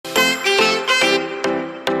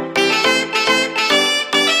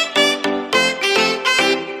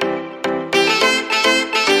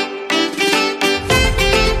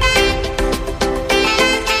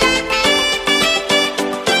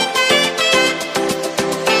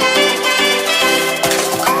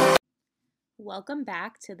Welcome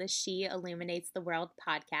back to the She Illuminates the World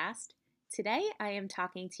podcast. Today I am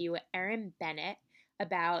talking to you, Erin Bennett,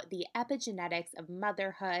 about the epigenetics of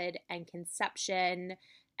motherhood and conception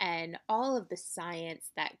and all of the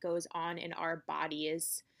science that goes on in our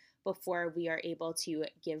bodies before we are able to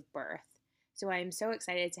give birth. So I'm so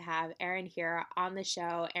excited to have Erin here on the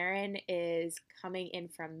show. Erin is coming in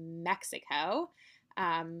from Mexico.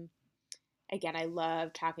 Again, I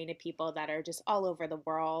love talking to people that are just all over the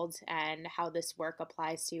world and how this work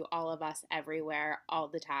applies to all of us everywhere all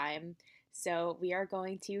the time. So we are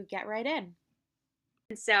going to get right in.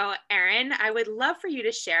 So, Erin, I would love for you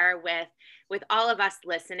to share with all of us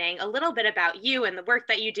listening a little bit about you and the work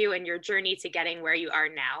that you do and your journey to getting where you are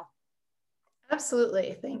now.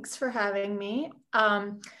 Absolutely. Thanks for having me.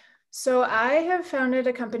 So I have founded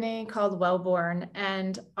a company called Wellborn,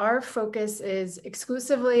 and our focus is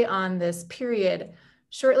exclusively on this period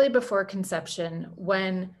shortly before conception,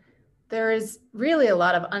 when there is really a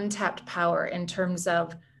lot of untapped power in terms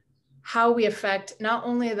of how we affect not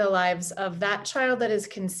only the lives of that child that is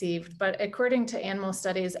conceived, but according to animal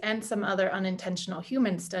studies and some other unintentional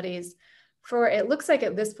human studies, for it looks like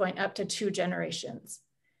at this point up to 2 generations.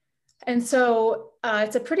 And so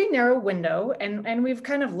it's a pretty narrow window, and we've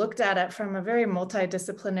kind of looked at it from a very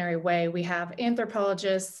multidisciplinary way. We have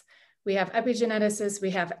anthropologists, we have epigeneticists, we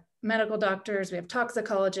have medical doctors, we have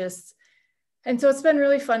toxicologists. And so it's been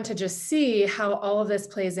really fun to just see how all of this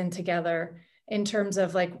plays in together in terms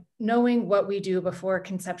of like knowing what we do before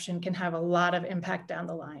conception can have a lot of impact down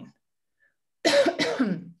the line.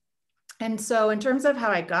 And so in terms of how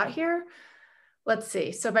I got here, let's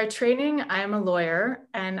see. So by training, I'm a lawyer,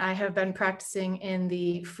 and I have been practicing in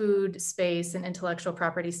the food space and intellectual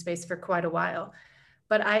property space for quite a while.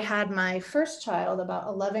 But I had my first child about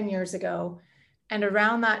 11 years ago. And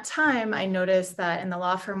around that time, I noticed that in the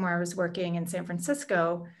law firm where I was working in San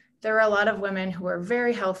Francisco, there were a lot of women who were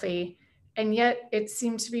very healthy, and yet it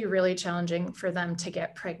seemed to be really challenging for them to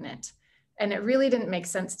get pregnant. And it really didn't make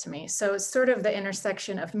sense to me. So it's sort of the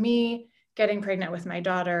intersection of me getting pregnant with my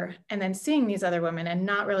daughter and then seeing these other women and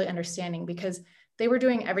not really understanding, because they were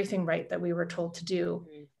doing everything right that we were told to do.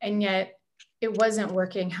 And yet it wasn't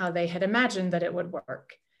working how they had imagined that it would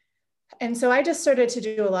work. And so I just started to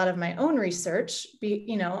do a lot of my own research,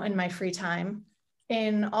 in my free time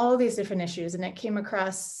in all these different issues. And it came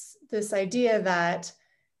across this idea that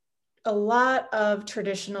a lot of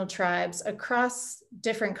traditional tribes across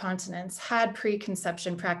different continents had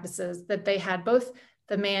preconception practices that they had both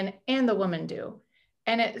the man and the woman do.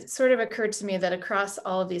 And it sort of occurred to me that across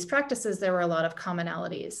all of these practices, there were a lot of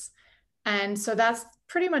commonalities. And so that's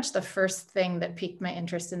pretty much the first thing that piqued my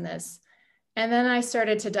interest in this. And then I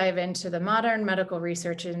started to dive into the modern medical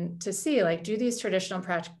research and to see, like, do these traditional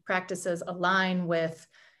practices align with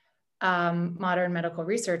modern medical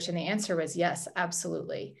research? And the answer was yes,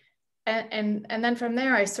 absolutely. And then from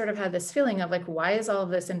there, I sort of had this feeling of like, why is all of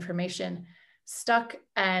this information stuck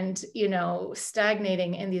and,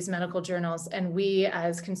 stagnating in these medical journals? And we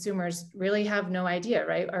as consumers really have no idea,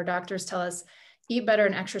 right? Our doctors tell us, eat better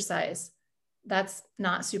and exercise. That's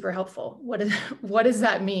not super helpful. What does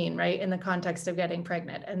that mean, right? In the context of getting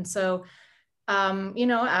pregnant. And so,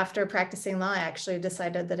 after practicing law, I actually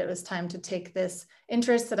decided that it was time to take this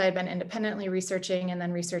interest that I'd been independently researching and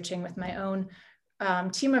then researching with my own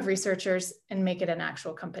team of researchers and make it an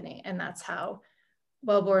actual company. And that's how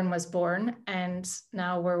Wellborn was born. And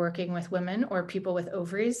now we're working with women or people with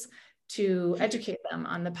ovaries to educate them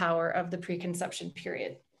on the power of the preconception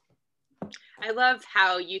period. I love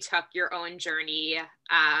how you took your own journey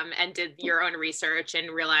and did your own research and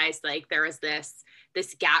realized like there was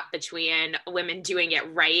this gap between women doing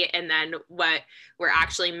it right and then what we're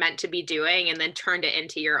actually meant to be doing, and then turned it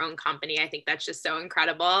into your own company. I think that's just so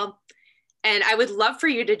incredible. And I would love for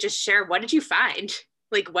you to just share, what did you find?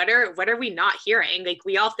 Like, what are we not hearing? Like,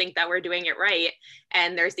 we all think that we're doing it right,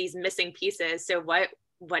 and there's these missing pieces. So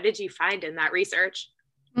what did you find in that research?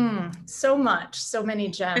 So much, so many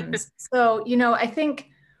gems. So, I think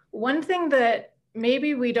one thing that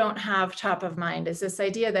maybe we don't have top of mind is this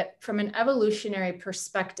idea that from an evolutionary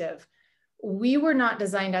perspective, we were not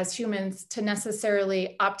designed as humans to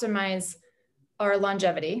necessarily optimize our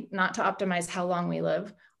longevity, not to optimize how long we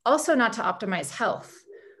live, also not to optimize health.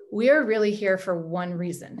 We are really here for one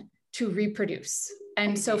reason: to reproduce.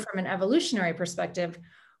 And so from an evolutionary perspective,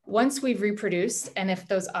 once we've reproduced, and if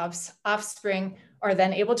those offspring are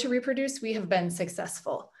then able to reproduce, we have been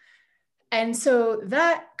successful. And so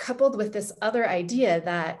that, coupled with this other idea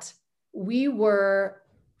that we were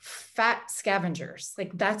fat scavengers,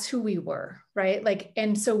 like that's who we were, right? Like,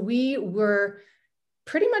 and so we were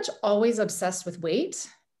pretty much always obsessed with weight,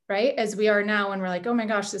 right? As we are now, and we're like, oh my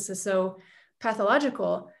gosh, this is so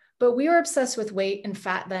pathological, but we were obsessed with weight and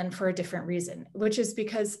fat then for a different reason, which is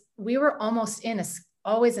because we were almost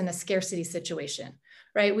always in a scarcity situation,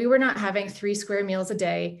 right? We were not having 3 square meals a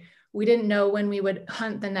day. We didn't know when we would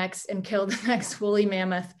hunt the next and kill the next woolly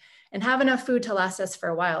mammoth and have enough food to last us for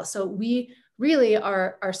a while. So we really,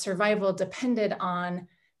 our survival depended on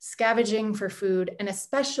scavenging for food, and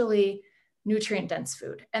especially nutrient dense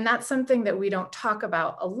food. And that's something that we don't talk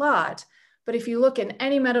about a lot. But if you look in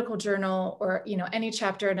any medical journal or any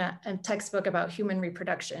chapter in a textbook about human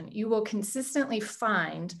reproduction, you will consistently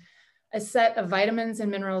find a set of vitamins and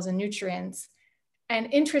minerals and nutrients.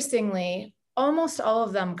 And interestingly, almost all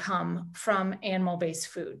of them come from animal-based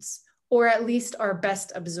foods, or at least are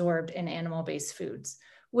best absorbed in animal-based foods,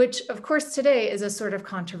 which of course today is a sort of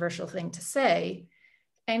controversial thing to say.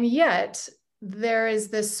 And yet there is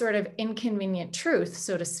this sort of inconvenient truth,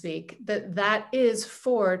 so to speak, that is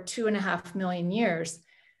for 2.5 million years,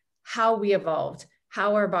 how we evolved,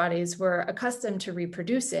 how our bodies were accustomed to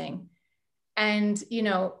reproducing. And,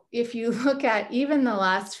 if you look at even the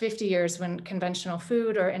last 50 years when conventional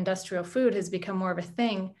food or industrial food has become more of a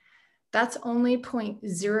thing, that's only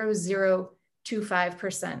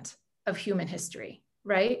 0.0025% of human history,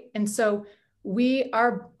 right? And so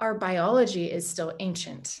our biology is still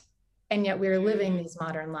ancient, and yet we're living these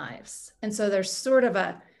modern lives. And so there's sort of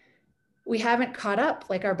we haven't caught up,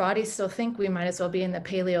 like our bodies still think we might as well be in the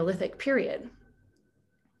Paleolithic period.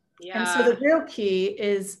 Yeah. And so the real key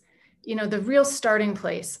is, the real starting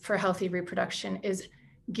place for healthy reproduction is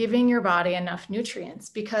giving your body enough nutrients,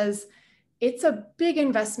 because it's a big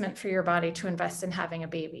investment for your body to invest in having a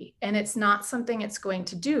baby. And it's not something it's going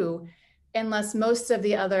to do unless most of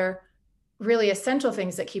the other really essential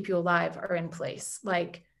things that keep you alive are in place,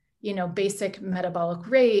 like, basic metabolic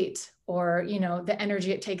rate, or, the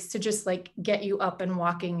energy it takes to just like get you up and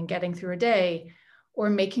walking and getting through a day, or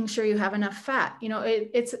making sure you have enough fat.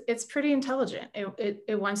 It's pretty intelligent.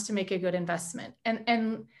 It wants to make a good investment.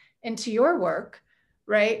 And to your work,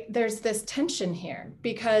 right, there's this tension here,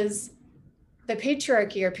 because the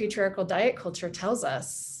patriarchy or patriarchal diet culture tells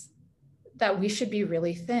us that we should be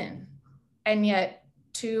really thin. And yet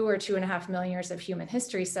 2 or 2.5 million years of human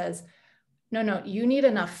history says, no, you need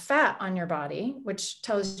enough fat on your body, which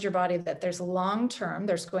tells your body that there's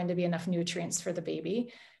going to be enough nutrients for the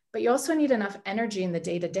baby, but you also need enough energy in the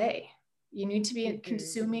day-to-day. You need to be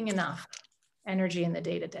consuming enough energy in the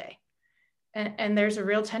day-to-day. And there's a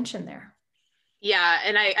real tension there. Yeah.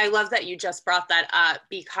 And I love that you just brought that up,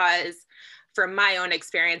 because from my own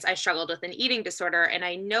experience, I struggled with an eating disorder. And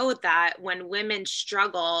I know that when women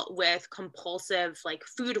struggle with compulsive like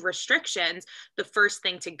food restrictions, the first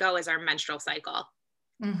thing to go is our menstrual cycle.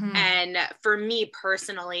 Mm-hmm. And for me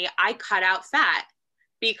personally, I cut out fat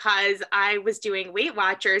because I was doing Weight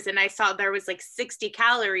Watchers and I saw there was like 60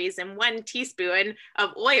 calories in 1 teaspoon of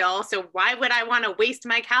oil. So why would I want to waste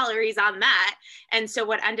my calories on that? And so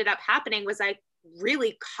what ended up happening was I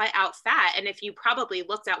really cut out fat. And if you probably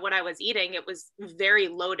looked at what I was eating, it was very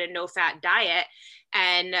low to no fat diet.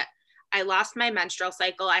 And I lost my menstrual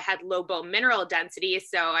cycle. I had low bone mineral density.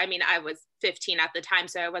 So, I mean, I was 15 at the time,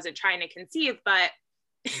 so I wasn't trying to conceive, but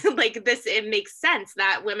like this, it makes sense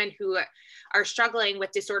that women who are struggling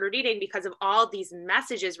with disordered eating, because of all these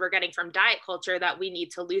messages we're getting from diet culture that we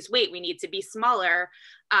need to lose weight, we need to be smaller,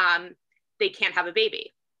 they can't have a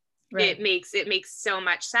baby. Right. It makes so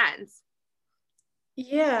much sense.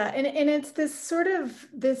 Yeah. And it's this sort of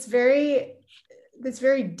this very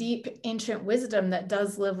deep ancient wisdom that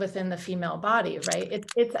does live within the female body, right?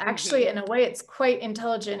 It's actually, in a way, it's quite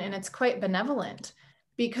intelligent and it's quite benevolent.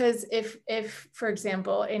 Because if, for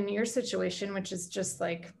example, in your situation, which is just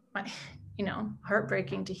like,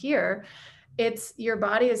 heartbreaking to hear, it's your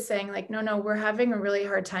body is saying like, no, we're having a really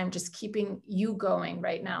hard time just keeping you going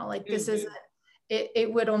right now. Like this isn't,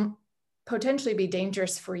 it would potentially be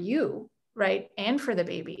dangerous for you, right? And for the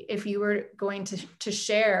baby, if you were going to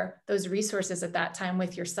share those resources at that time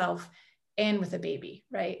with yourself and with a baby,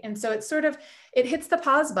 right? And so it's sort of, it hits the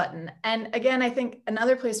pause button. And again, I think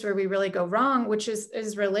another place where we really go wrong, which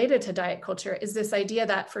is related to diet culture, is this idea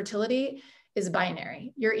that fertility is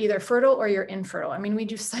binary. You're either fertile or you're infertile. I mean, we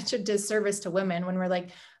do such a disservice to women when we're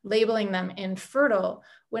like labeling them infertile,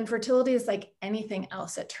 when fertility is like anything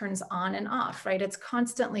else. It turns on and off, right? It's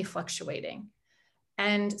constantly fluctuating.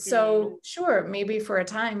 And so sure, maybe for a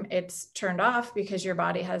time it's turned off because your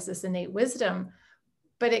body has this innate wisdom,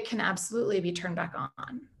 but it can absolutely be turned back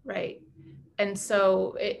on, right? And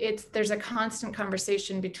so there's a constant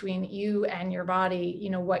conversation between you and your body,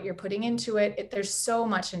 what you're putting into it. There's so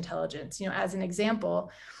much intelligence. As an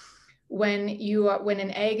example, when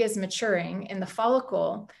an egg is maturing in the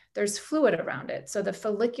follicle, there's fluid around it. So the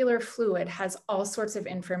follicular fluid has all sorts of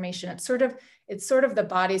information. It's sort of the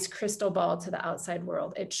body's crystal ball to the outside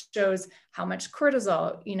world. It shows how much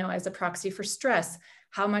cortisol, as a proxy for stress,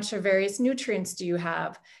 how much of various nutrients do you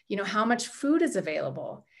have, how much food is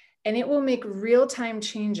available. And it will make real-time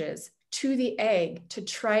changes to the egg to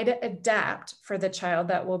try to adapt for the child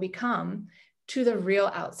that will become to the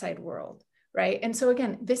real outside world, right? And so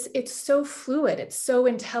again, it's so fluid, it's so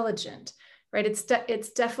intelligent, right? It's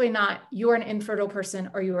definitely not you're an infertile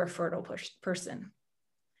person or you're a fertile person.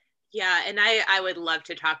 Yeah, and I would love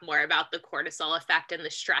to talk more about the cortisol effect and the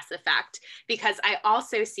stress effect, because I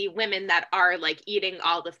also see women that are like eating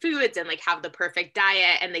all the foods and like have the perfect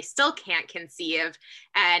diet and they still can't conceive,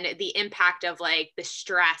 and the impact of like the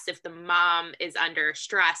stress. If the mom is under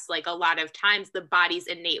stress, like a lot of times the body's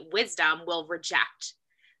innate wisdom will reject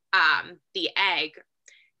the egg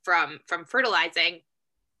from fertilizing.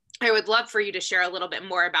 I would love for you to share a little bit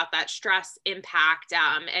more about that stress impact,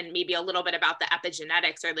 and maybe a little bit about the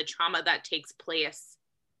epigenetics or the trauma that takes place.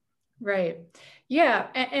 Right. Yeah.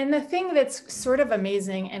 And the thing that's sort of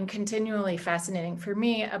amazing and continually fascinating for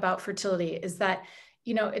me about fertility is that,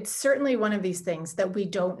 it's certainly one of these things that we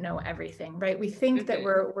don't know everything, right? We think that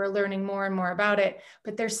we're learning more and more about it,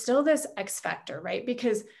 but there's still this X factor, right?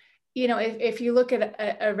 Because if you look at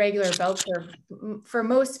a regular bell curve, for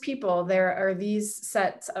most people, there are these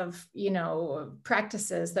sets of,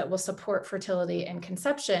 practices that will support fertility and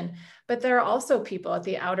conception. But there are also people at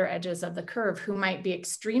the outer edges of the curve who might be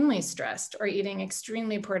extremely stressed or eating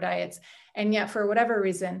extremely poor diets. And yet, for whatever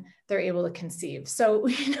reason, they're able to conceive. So,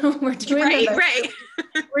 we're doing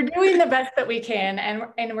we're doing the best that we can.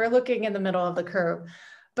 And we're looking in the middle of the curve.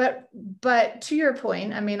 But to your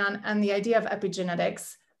point, I mean, on the idea of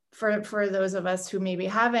epigenetics, for those of us who maybe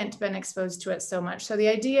haven't been exposed to it so much. So the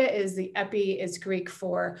idea is the epi is Greek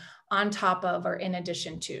for on top of or in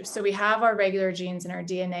addition to. So we have our regular genes in our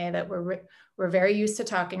DNA that we're very used to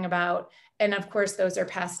talking about. And of course, those are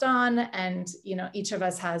passed on, and each of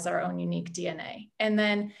us has our own unique DNA. And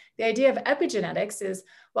then the idea of epigenetics is,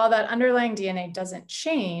 while that underlying DNA doesn't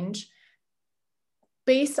change,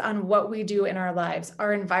 based on what we do in our lives,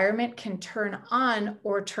 our environment can turn on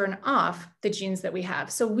or turn off the genes that we have.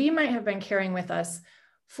 So we might have been carrying with us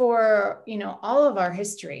for, all of our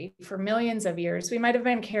history, for millions of years. We might have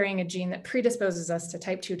been carrying a gene that predisposes us to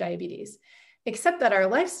type 2 diabetes, except that our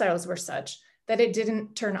lifestyles were such that it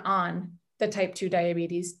didn't turn on the type 2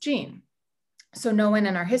 diabetes gene. So no one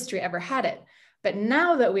in our history ever had it. But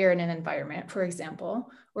now that we are in an environment, for example,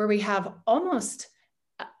 where we have almost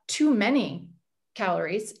too many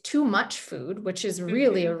calories, too much food, which is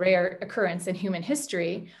really a rare occurrence in human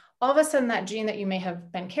history, all of a sudden that gene that you may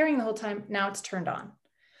have been carrying the whole time, now it's turned on,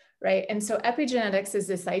 right? And so epigenetics is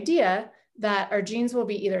this idea that our genes will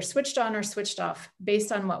be either switched on or switched off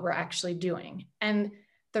based on what we're actually doing. And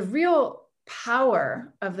the real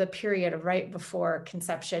power of the period of right before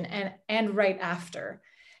conception and right after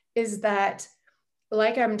is that,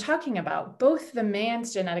 like I'm talking about, both the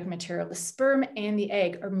man's genetic material, the sperm and the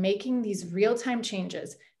egg, are making these real-time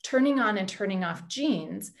changes, turning on and turning off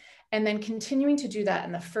genes, and then continuing to do that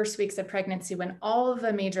in the first weeks of pregnancy when all of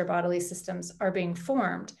the major bodily systems are being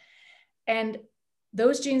formed. And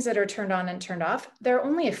those genes that are turned on and turned off, there are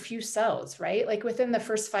only a few cells, right? Like within the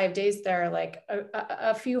first 5 days, there are like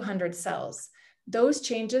a few hundred cells. Those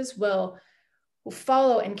changes will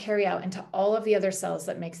follow and carry out into all of the other cells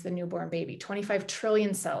that makes the newborn baby, 25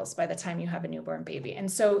 trillion cells by the time you have a newborn baby. And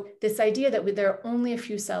so this idea that there are only a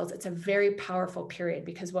few cells, it's a very powerful period,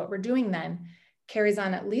 because what we're doing then carries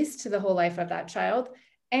on at least to the whole life of that child.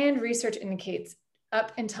 And research indicates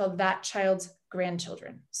up until that child's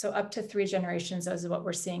grandchildren. So up to 3 generations is what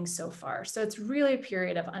we're seeing so far. So it's really a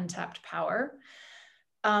period of untapped power.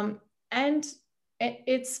 And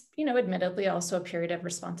it's, admittedly also a period of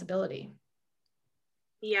responsibility.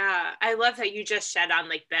 Yeah, I love that you just shed on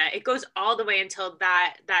like that. It goes all the way until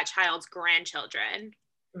that child's grandchildren.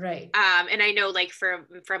 Right. And I know like from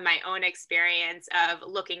my own experience of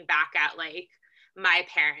looking back at like my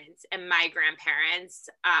parents and my grandparents,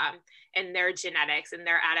 and their genetics and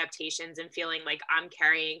their adaptations, and feeling like I'm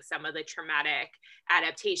carrying some of the traumatic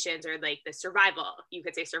adaptations, or like the survival, you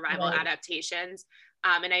could say survival Right. adaptations.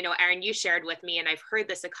 And I know, Erin, you shared with me, and I've heard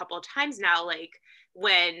this a couple of times now, like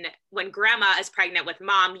when grandma is pregnant with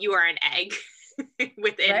mom, you are an egg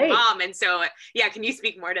within Right. mom. And so, yeah, can you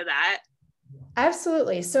speak more to that?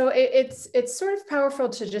 Absolutely. So it's sort of powerful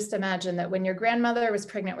to just imagine that when your grandmother was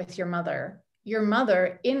pregnant with your mother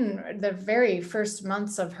in the very first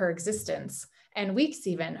months of her existence, and weeks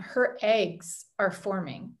even, her eggs are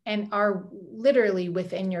forming and are literally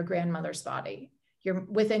within your grandmother's body. You're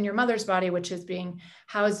within your mother's body, which is being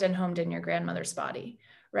housed and homed in your grandmother's body,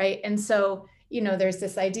 right? And so, there's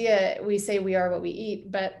this idea, we say we are what we eat,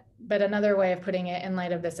 but another way of putting it in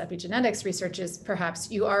light of this epigenetics research is perhaps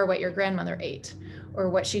you are what your grandmother ate or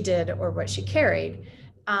what she did or what she carried.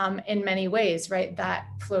 In many ways, right? That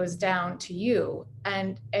flows down to you.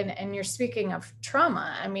 And you're speaking of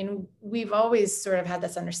trauma. I mean, we've always sort of had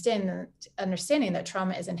this understanding that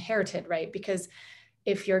trauma is inherited, right? Because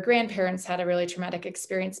if your grandparents had a really traumatic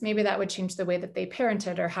experience, maybe that would change the way that they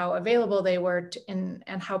parented or how available they were and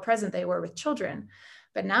how present they were with children.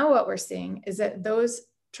 But now what we're seeing is that those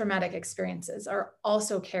traumatic experiences are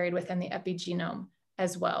also carried within the epigenome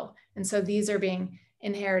as well. And so these are being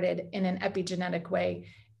inherited in an epigenetic way,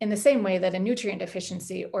 in the same way that a nutrient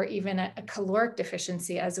deficiency or even a caloric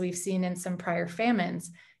deficiency, as we've seen in some prior famines,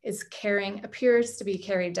 appears to be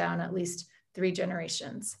carried down at least 3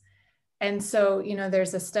 generations. And so,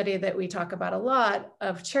 there's a study that we talk about a lot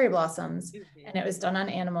of cherry blossoms, and it was done on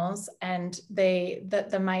animals, and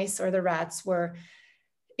the mice or the rats were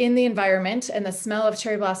in the environment and the smell of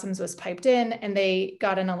cherry blossoms was piped in and they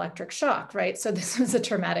got an electric shock, right? So this was a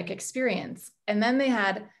traumatic experience. And then they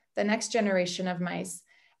had the next generation of mice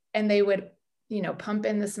and they would, pump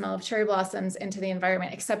in the smell of cherry blossoms into the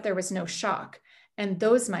environment, except there was no shock. And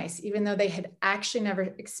those mice, even though they had actually never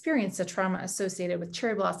experienced a trauma associated with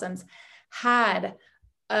cherry blossoms, had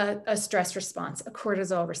a stress response, a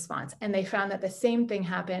cortisol response. And they found that the same thing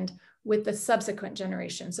happened with the subsequent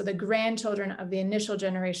generation. So the grandchildren of the initial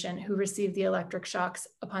generation who received the electric shocks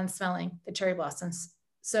upon smelling the cherry blossoms.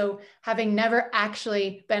 So having never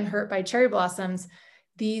actually been hurt by cherry blossoms,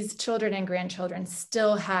 these children and grandchildren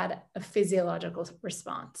still had a physiological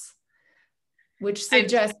response, which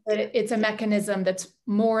suggests that it's a mechanism that's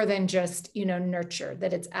more than just, nurture,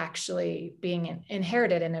 that it's actually being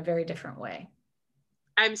inherited in a very different way.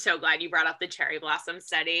 I'm so glad you brought up the cherry blossom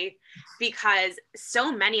study because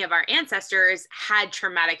so many of our ancestors had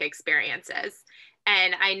traumatic experiences.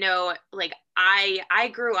 And I know,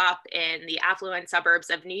 I grew up in the affluent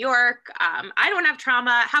suburbs of New York. I don't have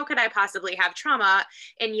trauma. How could I possibly have trauma?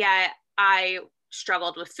 And yet I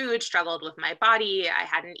struggled with food, struggled with my body. I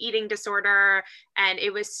had an eating disorder. And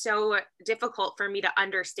it was so difficult for me to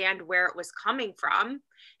understand where it was coming from.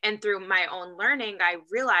 And through my own learning, I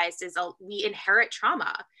realized we inherit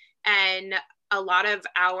trauma. And a lot of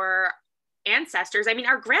our ancestors,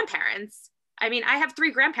 our grandparents, I have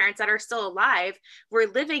 3 grandparents that are still alive.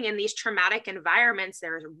 We're living in these traumatic environments.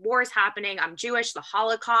 There's wars happening. I'm Jewish, the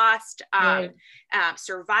Holocaust, Right.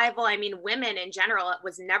 Survival. Women in general, it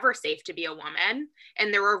was never safe to be a woman.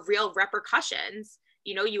 And there were real repercussions.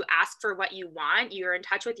 You ask for what you want, you're in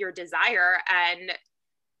touch with your desire, and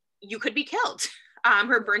you could be killed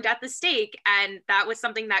or burned at the stake. And that was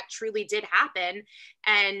something that truly did happen.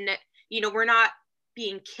 And, we're not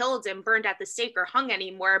being killed and burned at the stake or hung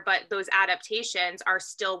anymore, but those adaptations are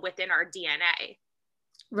still within our DNA.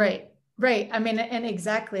 Right. And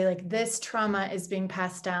exactly, like this trauma is being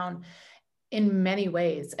passed down in many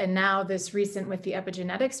ways. And now this recent with the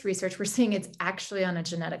epigenetics research, we're seeing it's actually on a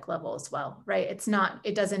genetic level as well, right?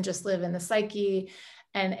 It doesn't just live in the psyche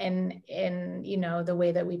and in, the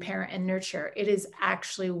way that we parent and nurture. It is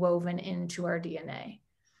actually woven into our DNA.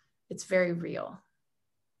 It's very real.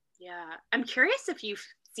 Yeah. I'm curious if you've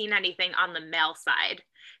seen anything on the male side,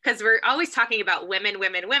 because we're always talking about women,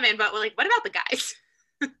 but what about the guys?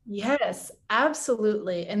 Yes,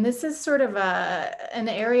 absolutely. And this is sort of an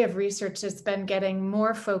area of research that's been getting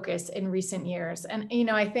more focus in recent years. And,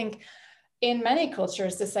 I think in many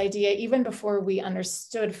cultures, this idea, even before we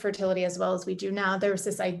understood fertility as well as we do now, there was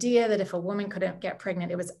this idea that if a woman couldn't get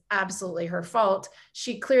pregnant, it was absolutely her fault.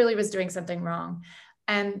 She clearly was doing something wrong.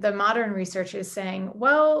 And the modern research is saying,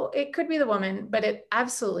 well, it could be the woman, but it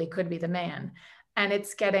absolutely could be the man. And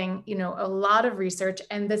it's getting, a lot of research,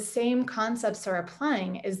 and the same concepts are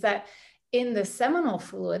applying, is that in the seminal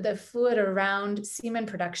fluid, the fluid around semen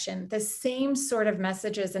production, the same sort of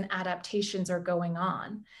messages and adaptations are going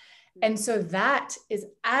on. And so that is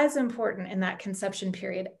as important in that conception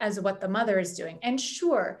period as what the mother is doing. And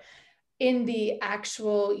sure, in the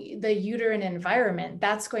uterine environment,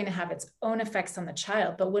 that's going to have its own effects on the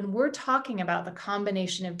child. But when we're talking about the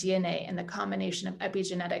combination of DNA and the combination of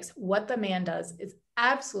epigenetics, what the man does is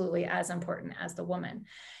absolutely as important as the woman.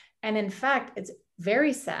 And in fact, it's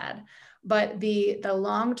very sad, but the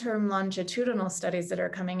long-term longitudinal studies that are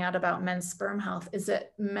coming out about men's sperm health is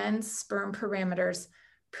that men's sperm parameters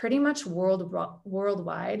pretty much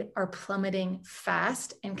worldwide are plummeting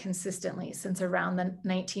fast and consistently since around the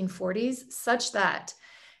 1940s, such that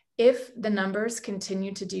If the numbers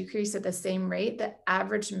continue to decrease at the same rate, the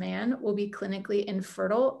average man will be clinically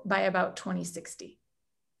infertile by about 2060.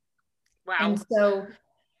 Wow. And so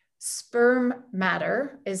sperm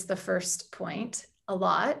matter is the first point a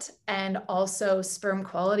lot. And also sperm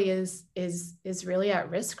quality is really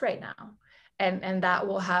at risk right now. And that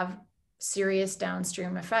will have serious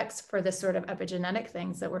downstream effects for the sort of epigenetic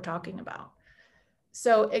things that we're talking about.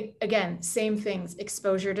 So again, same things,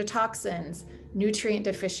 exposure to toxins, nutrient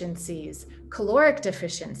deficiencies, caloric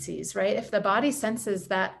deficiencies, right? If the body senses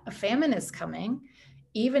that a famine is coming,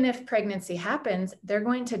 even if pregnancy happens,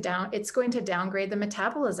 it's going to downgrade the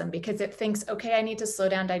metabolism because it thinks, okay, I need to slow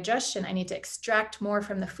down digestion. I need to extract more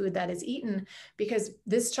from the food that is eaten because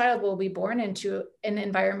this child will be born into an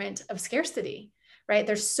environment of scarcity, right?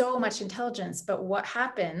 There's so much intelligence, but what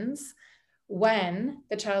happens when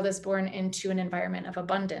the child is born into an environment of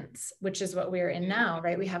abundance, which is what we're in now,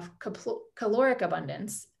 right? We have caloric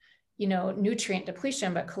abundance, nutrient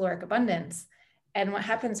depletion, but caloric abundance. And what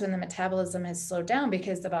happens when the metabolism has slowed down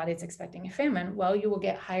because the body's expecting a famine? Well, you will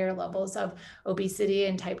get higher levels of obesity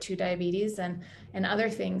and type 2 diabetes and other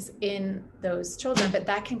things in those children, but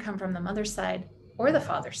that can come from the mother's side or the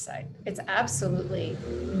father's side. It's absolutely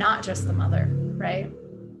not just the mother, right?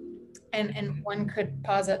 And one could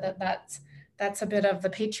posit that that's a bit of the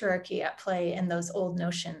patriarchy at play in those old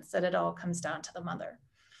notions that it all comes down to the mother.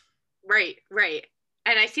 Right.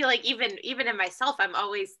 And I feel like even in myself, I'm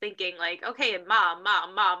always thinking like, okay, mom.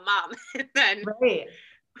 And then right.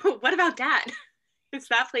 What about dad? Because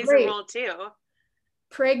that plays a Right. role too.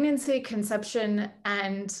 Pregnancy, conception,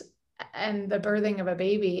 and the birthing of a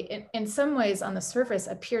baby in some ways on the surface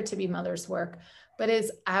appear to be mother's work, but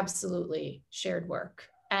is absolutely shared work.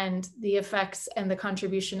 And the effects and the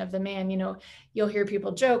contribution of the man, you'll hear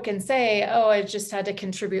people joke and say, oh, I just had to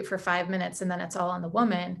contribute for 5 minutes and then it's all on the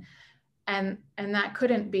woman. And that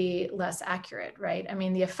couldn't be less accurate, right? I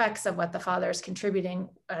mean, the effects of what the father is contributing,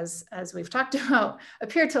 as we've talked about,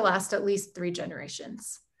 appear to last at least 3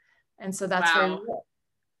 generations. And so that's very real.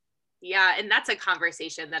 Yeah, and that's a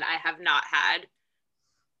conversation that I have not had.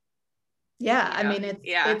 Yeah, I mean,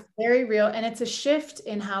 it's very real, and it's a shift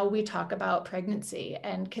in how we talk about pregnancy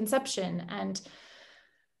and conception. And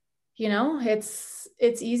it's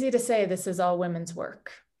easy to say this is all women's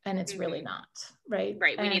work, and it's really not, right?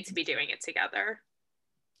 Right. We need to be doing it together.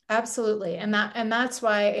 Absolutely. And that's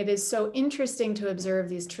why it is so interesting to observe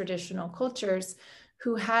these traditional cultures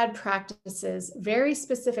who had practices, very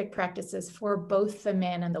specific practices for both the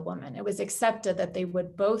man and the woman. It was accepted that they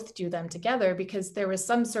would both do them together because there was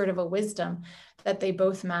some sort of a wisdom that they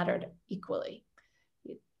both mattered equally.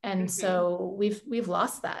 And so we've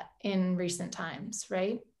lost that in recent times,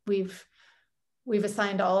 right? We've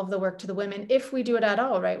assigned all of the work to the women, if we do it at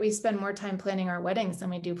all, right? We spend more time planning our weddings than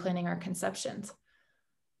we do planning our conceptions.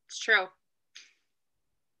 It's true.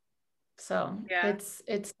 So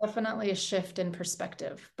it's definitely a shift in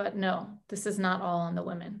perspective, but no, this is not all on the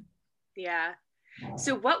women. Yeah.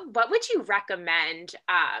 So what would you recommend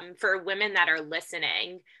for women that are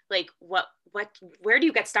listening? Like where do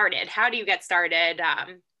you get started? How do you get started?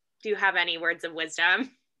 Do you have any words of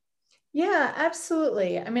wisdom? Yeah,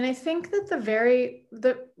 absolutely. I mean, I think that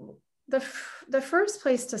the first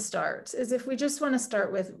place to start is if we just want to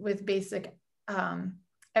start with basic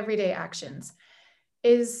everyday actions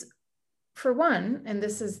is, for one, and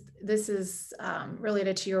this is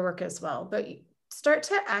related to your work as well, but start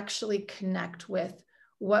to actually connect with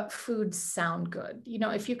what foods sound good.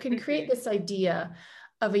 If you can create this idea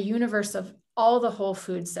of a universe of all the whole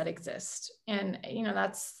foods that exist, and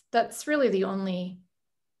that's really the only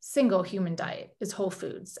single human diet is whole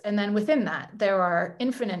foods. And then within that, there are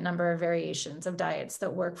infinite number of variations of diets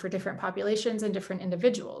that work for different populations and different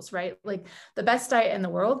individuals, right? Like the best diet in the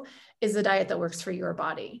world is the diet that works for your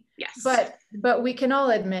body. Yes. But we can all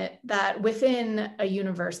admit that within a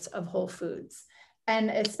universe of whole foods, and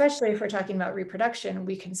especially if we're talking about reproduction,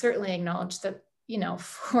 we can certainly acknowledge that,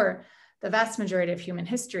 for the vast majority of human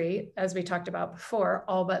history, as we talked about before,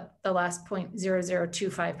 all but the last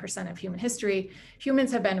 0.0025% of human history,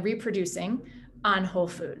 humans have been reproducing on whole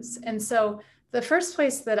foods. And so the first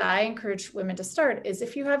place that I encourage women to start is,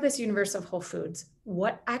 if you have this universe of whole foods,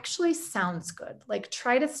 what actually sounds good? Like,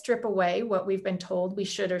 try to strip away what we've been told we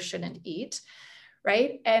should or shouldn't eat,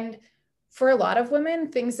 right? And for a lot of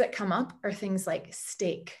women, things that come up are things like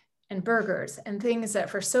steak and burgers and things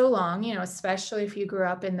that for so long, especially if you grew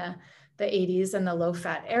up in the 80s and the low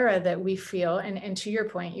fat era, that we feel, and to your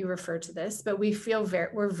point, you referred to this, but we feel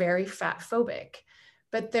we're very fat phobic.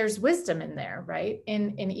 But there's wisdom in there, right?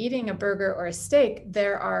 In eating a burger or a steak,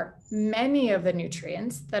 there are many of the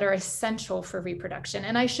nutrients that are essential for reproduction.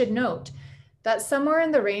 And I should note, that somewhere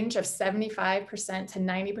in the range of 75% to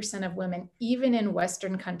 90% of women, even in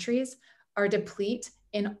Western countries, are deplete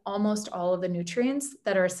in almost all of the nutrients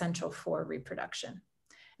that are essential for reproduction.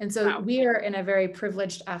 And so Wow. we are in a very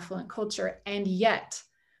privileged, affluent culture, and yet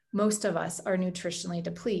most of us are nutritionally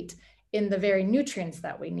deplete in the very nutrients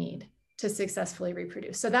that we need to successfully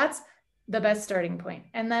reproduce. So that's the best starting point.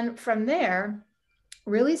 And then from there,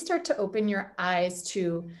 really start to open your eyes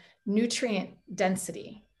to nutrient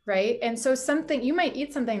density, right? And so something, you might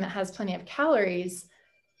eat something that has plenty of calories,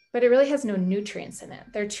 but it really has no nutrients in it.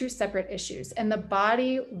 They're two separate issues. And the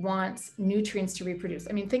body wants nutrients to reproduce.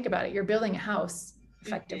 I mean, think about it. You're building a house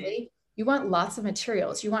effectively. Mm-hmm. You want lots of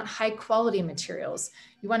materials. You want high quality materials.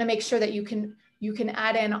 You want to make sure that you can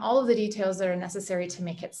add in all of the details that are necessary to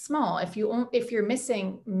make it small. If you're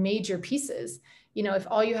missing major pieces, you know, if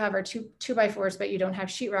all you have are two by fours, but you don't have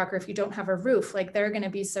sheetrock, or if you don't have a roof, like there are going to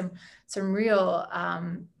be some real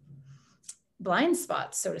blind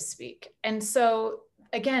spots, so to speak. And so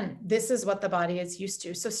again, this is what the body is used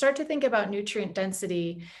to. So start to think about nutrient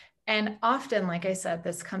density. And often, like I said,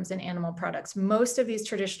 this comes in animal products. Most of these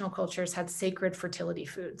traditional cultures had sacred fertility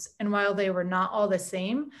foods. And while they were not all the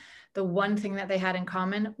same, the one thing that they had in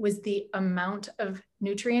common was the amount of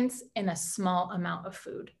nutrients in a small amount of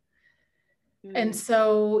food. And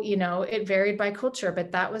so, you know, it varied by culture,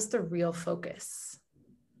 but that was the real focus.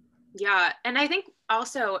 Yeah. And I think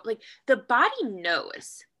also, like, the body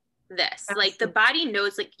knows this. Absolutely. Like, the body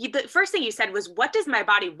knows, like, the first thing you said was, what does my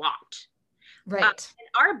body want? Right. And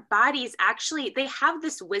our bodies actually, they have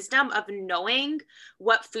this wisdom of knowing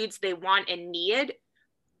what foods they want and need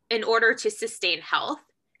in order to sustain health.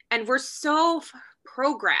 And we're so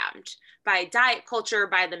programmed by diet culture,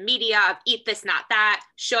 by the media of eat this, not that,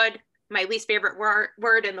 should, my least favorite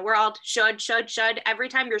word in the world, should. Every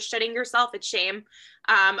time you're shoulding yourself, it's shame,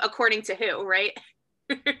 according to who, right?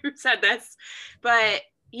 Who said this? But,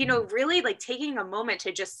 you know, really like taking a moment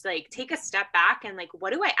to just like take a step back and like,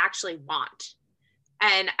 what do I actually want?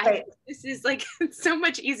 And I think this is like so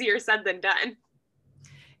much easier said than done.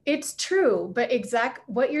 It's true, but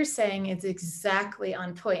what you're saying is exactly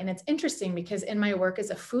on point. And it's interesting because in my work as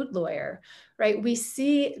a food lawyer, right, we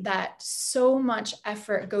see that so much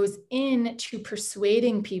effort goes into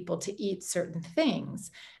persuading people to eat certain things.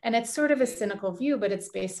 And it's sort of a cynical view, but it's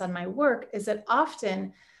based on my work, is that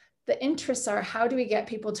often the interests are, how do we get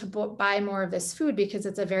people to buy more of this food because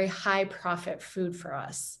it's a very high profit food for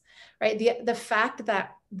us, right? The fact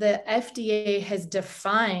that the FDA has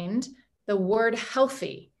defined the word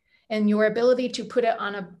healthy and your ability to put it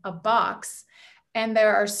on a box, and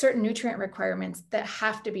there are certain nutrient requirements that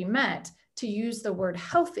have to be met to use the word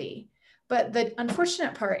healthy. But the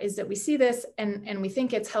unfortunate part is that we see this and we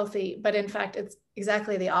think it's healthy, but in fact, it's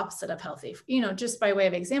exactly the opposite of healthy. You know, just by way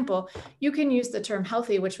of example, you can use the term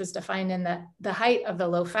healthy, which was defined in the height of the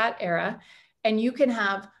low fat era, and you can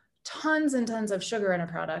have tons and tons of sugar in a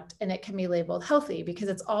product and it can be labeled healthy because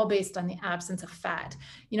it's all based on the absence of fat.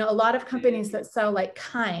 You know, a lot of companies that sell like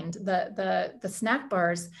Kind, the snack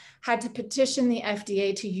bars, had to petition the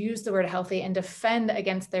FDA to use the word healthy and defend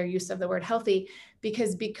against their use of the word healthy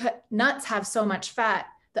because nuts have so much fat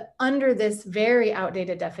that under this very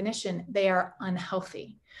outdated definition, they are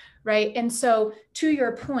unhealthy. Right. And so to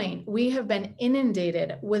your point, we have been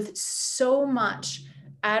inundated with so much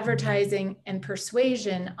advertising and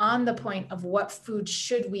persuasion on the point of what food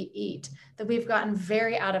should we eat that we've gotten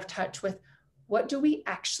very out of touch with what do we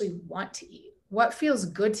actually want to eat? What feels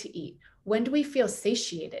good to eat? When do we feel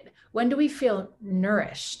satiated? When do we feel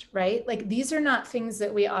nourished, right? Like these are not things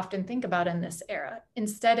that we often think about in this era.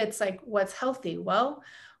 Instead, it's like, what's healthy? Well,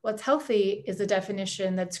 what's healthy is a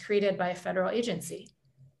definition that's created by a federal agency.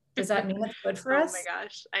 Does that mean it's good for us? Oh my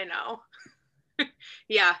gosh, I know.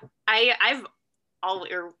 Yeah, I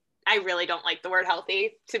really don't like the word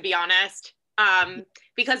healthy, to be honest,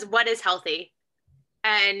 because what is healthy?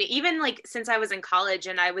 And even like since I was in college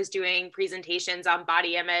and I was doing presentations on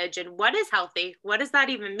body image and what is healthy, what does that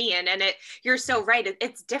even mean? And you're so right,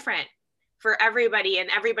 it's different for everybody and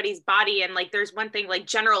everybody's body. And like there's one thing like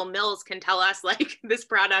General Mills can tell us like this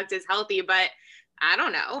product is healthy, but I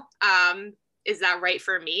don't know, is that right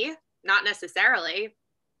for me? Not necessarily.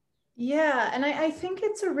 Yeah, and I think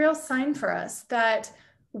it's a real sign for us that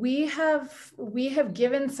we have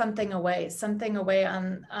given something away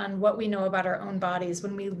on what we know about our own bodies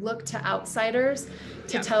when we look to outsiders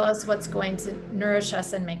to tell us what's going to nourish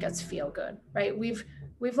us and make us feel good, right? We've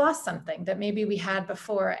lost something that maybe we had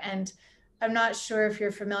before. And I'm not sure if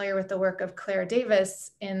you're familiar with the work of Claire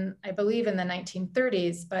Davis I believe in the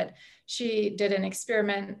 1930s, but she did an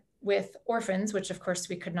experiment with orphans, which of course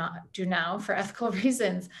we could not do now for ethical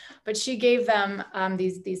reasons, but she gave them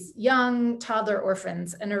these young toddler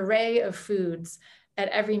orphans an array of foods at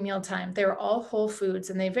every mealtime. They were all whole foods,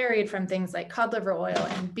 and they varied from things like cod liver oil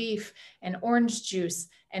and beef and orange juice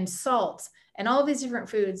and salt and all these different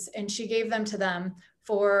foods. And she gave them to them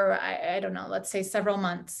for, I don't know, let's say several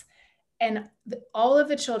months. And all of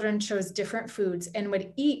the children chose different foods and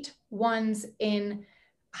would eat ones in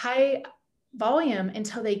high volume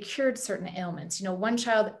until they cured certain ailments. You know, one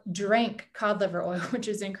child drank cod liver oil, which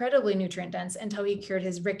is incredibly nutrient dense, until he cured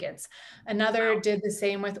his rickets. Another did the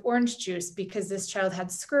same with orange juice because this child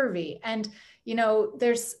had scurvy. And, you know,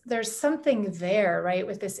 there's something there, right,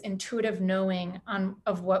 with this intuitive knowing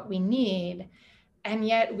of what we need. And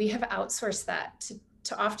yet we have outsourced that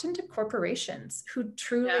to often to corporations who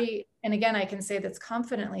truly, and again, I can say this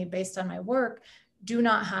confidently based on my work, do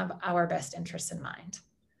not have our best interests in mind.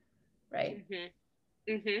 Right.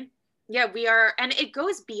 Mm-hmm. Mm-hmm. Yeah, we are, and it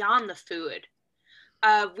goes beyond the food.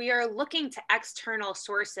 We are looking to external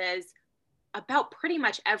sources about pretty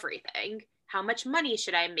much everything. How much money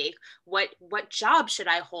should I make? What job should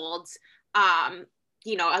I hold?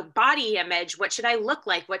 You know, a body image. What should I look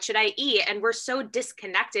like? What should I eat? And we're so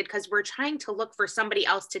disconnected because we're trying to look for somebody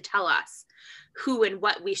else to tell us who and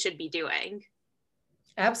what we should be doing.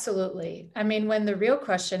 Absolutely. I mean, when the real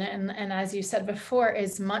question, and as you said before,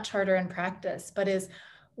 is much harder in practice, but is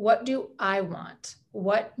what do I want?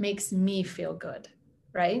 What makes me feel good?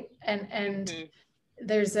 Right. And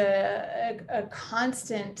there's a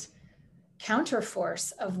constant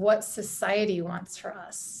counterforce of what society wants for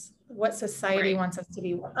us, what society wants us to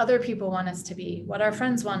be, what other people want us to be, what our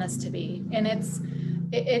friends want us to be. And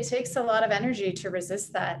it takes a lot of energy to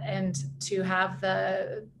resist that and to have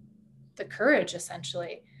the courage,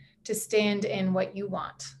 essentially, to stand in what you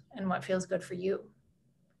want and what feels good for you.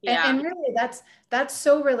 Yeah. And really that's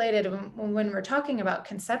so related when we're talking about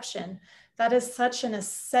conception. That is such an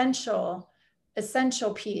essential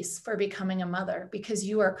piece for becoming a mother, because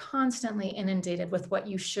you are constantly inundated with what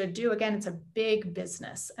you should do. Again, it's a big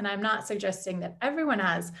business. And I'm not suggesting that everyone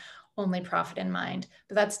has only profit in mind,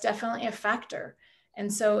 but that's definitely a factor.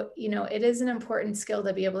 And so, you know, it is an important skill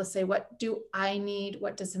to be able to say, what do I need?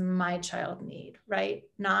 What does my child need? Right?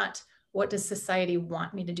 Not what does society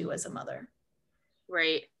want me to do as a mother?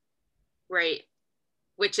 Right. Right.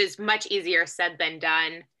 Which is much easier said than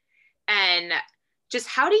done. And just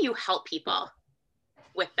how do you help people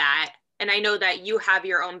with that? And I know that you have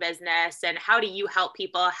your own business, and how do you help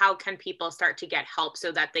people? How can people start to get help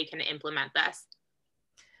so that they can implement this?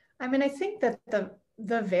 I mean, I think that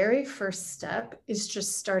the very first step is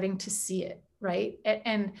just starting to see it, right?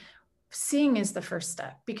 And seeing is the first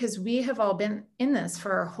step, because we have all been in this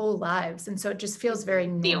for our whole lives. And so it just feels very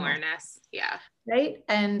normal. The awareness. Yeah. Right.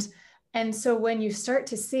 And so when you start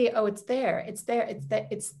to see, oh, it's there,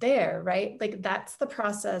 right? Like that's the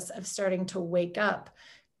process of starting to wake up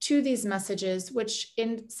to these messages, which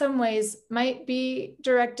in some ways might be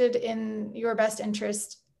directed in your best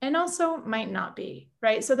interest and also might not be,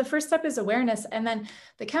 right? So the first step is awareness. And then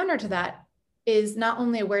the counter to that is not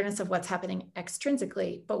only awareness of what's happening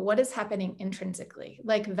extrinsically, but what is happening intrinsically.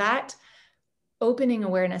 Like that opening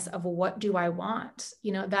awareness of what do I want?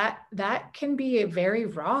 You know, that can be very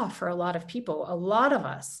raw for a lot of people. A lot of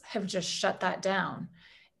us have just shut that down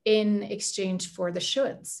in exchange for the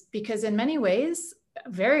shoulds, because in many ways,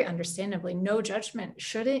 very understandably, no judgment,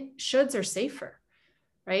 shoulds are safer,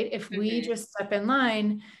 right? If we just step in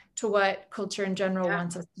line to what culture in general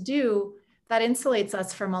wants us to do, that insulates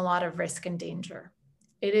us from a lot of risk and danger.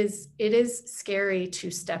 It is scary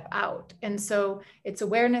to step out. And so it's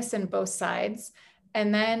awareness in both sides.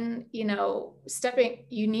 And then, you know,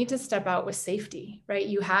 you need to step out with safety, right?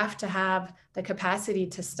 You have to have the capacity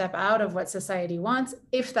to step out of what society wants.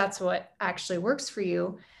 If that's what actually works for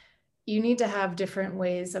you, you need to have different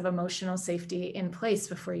ways of emotional safety in place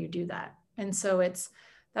before you do that. And so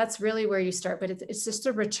that's really where you start, but it's just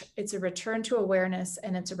it's a return to awareness,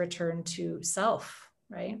 and it's a return to self,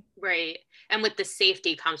 right? Right. And with the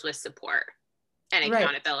safety comes with support and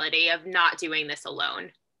accountability of not doing this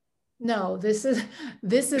alone. No, this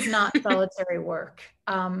is not solitary work.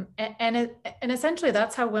 And essentially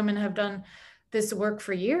that's how women have done this work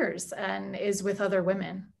for years, and is with other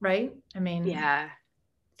women, right? I mean,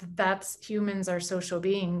 that's, humans are social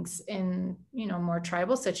beings in, you know, more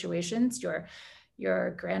tribal situations.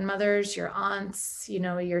 Your grandmothers, your aunts, you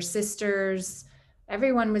know, your sisters,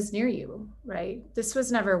 everyone was near you, right? This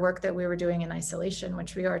was never work that we were doing in isolation,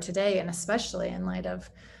 which we are today, and especially in light of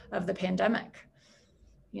the pandemic.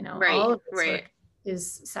 You know, all of this work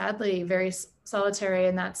is sadly very solitary,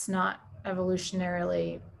 and that's not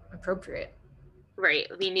evolutionarily appropriate. Right.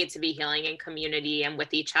 We need to be healing in community and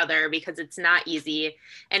with each other because it's not easy.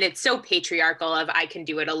 And it's so patriarchal of I can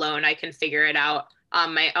do it alone. I can figure it out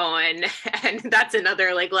on my own. And that's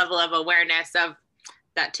another like level of awareness of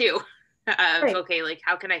that too. Of Right. okay, like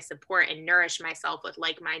how can I support and nourish myself with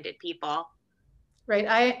like-minded people? Right.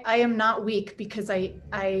 I am not weak because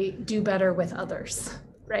I do better with others.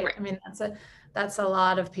 Right. Right. I mean, that's a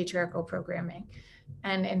lot of patriarchal programming.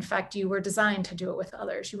 And in fact, you were designed to do it with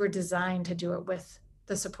others. You were designed to do it with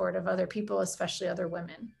the support of other people, especially other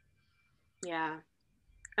women. Yeah.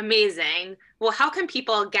 Amazing. Well, how can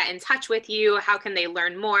people get in touch with you? How can they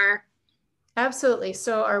learn more? Absolutely.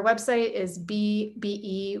 So our website is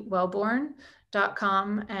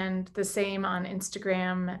bewellborn.com and the same on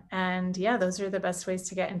Instagram. And yeah, those are the best ways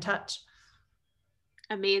to get in touch.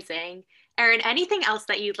 Amazing. Erin, anything else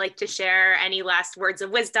that you'd like to share? Any last words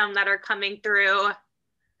of wisdom that are coming through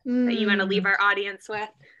that you want to leave Mm. our audience with?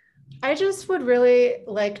 I just would really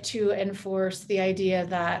like to enforce the idea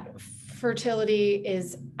that fertility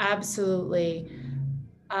is absolutely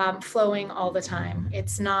flowing all the time.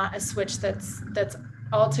 It's not a switch that's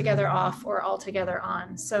altogether off or altogether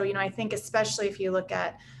on. So, I think especially if you look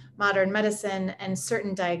at modern medicine and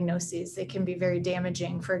certain diagnoses, they can be very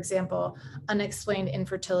damaging. For example, unexplained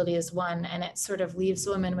infertility is one, and it sort of leaves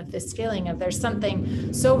women with this feeling of there's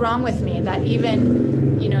something so wrong with me that even,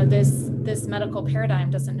 this medical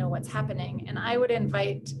paradigm doesn't know what's happening. And I would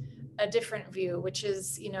invite a different view, which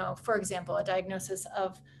is, for example, a diagnosis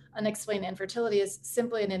of unexplained infertility is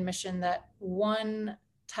simply an admission that one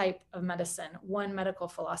type of medicine, one medical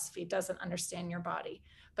philosophy doesn't understand your body,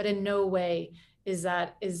 but in no way is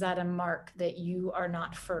that a mark that you are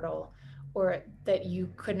not fertile or that you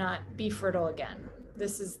could not be fertile again.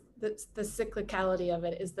 This is the cyclicality of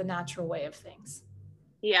it is the natural way of things.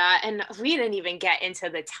 Yeah, and we didn't even get into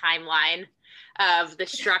the timeline of the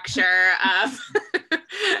structure of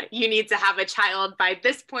you need to have a child by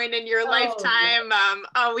this point in your Oh, yeah. lifetime.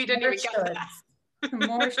 We didn't More even get to shoulds.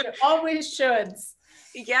 More should, always shoulds.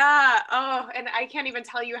 yeah. Oh, and I can't even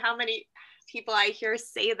tell you how many people I hear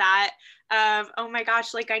say that of, oh my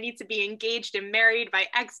gosh, like I need to be engaged and married by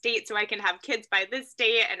X date so I can have kids by this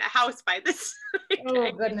date and a house by this.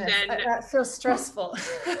 Oh goodness, that feels stressful.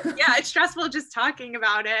 Yeah, it's stressful just talking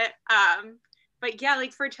about it. But yeah,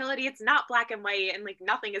 like fertility, it's not black and white, and like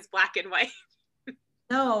nothing is black and white.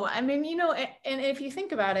 No, I mean, and if you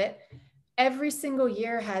think about it, every single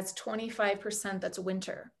year has 25% that's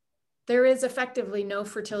winter. There is effectively no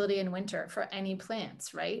fertility in winter for any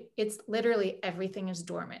plants, right? It's literally everything is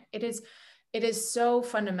dormant. It is so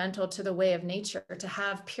fundamental to the way of nature to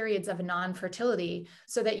have periods of non-fertility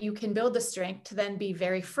so that you can build the strength to then be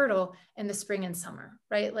very fertile in the spring and summer,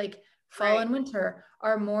 right? Like fall Right. and winter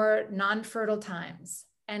are more non-fertile times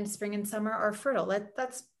and spring and summer are fertile.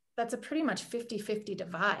 That's a pretty much 50-50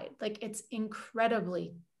 divide. Like it's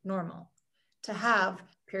incredibly normal to have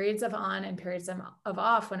periods of on and periods of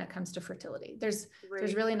off when it comes to fertility. There's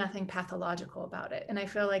Right. really nothing pathological about it. And I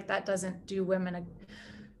feel like that doesn't do women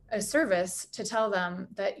a service to tell them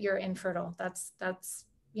that you're infertile. That's,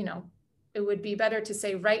 it would be better to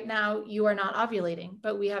say right now you are not ovulating,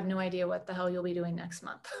 but we have no idea what the hell you'll be doing next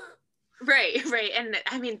month. Right, right. And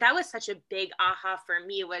I mean, that was such a big aha for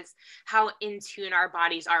me was how in tune our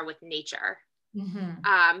bodies are with nature.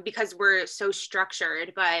 Mm-hmm. Because we're so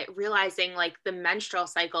structured, but realizing like the menstrual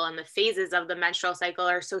cycle and the phases of the menstrual cycle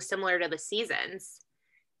are so similar to the seasons,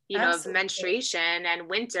 of Absolutely. menstruation and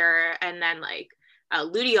winter, and then like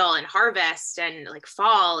luteal and harvest and like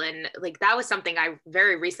fall. And like that was something I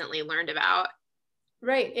very recently learned about.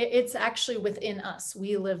 Right. It's actually within us.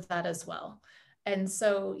 We live that as well. And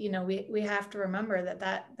so, we have to remember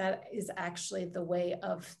that is actually the way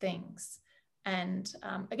of things. And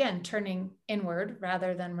again, turning inward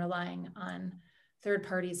rather than relying on third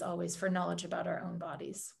parties always for knowledge about our own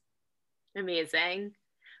bodies. Amazing.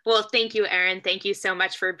 Well, thank you, Erin. Thank you so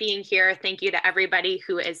much for being here. Thank you to everybody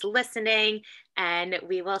who is listening, and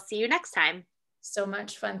we will see you next time. So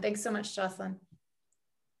much fun. Thanks so much, Jocelyn.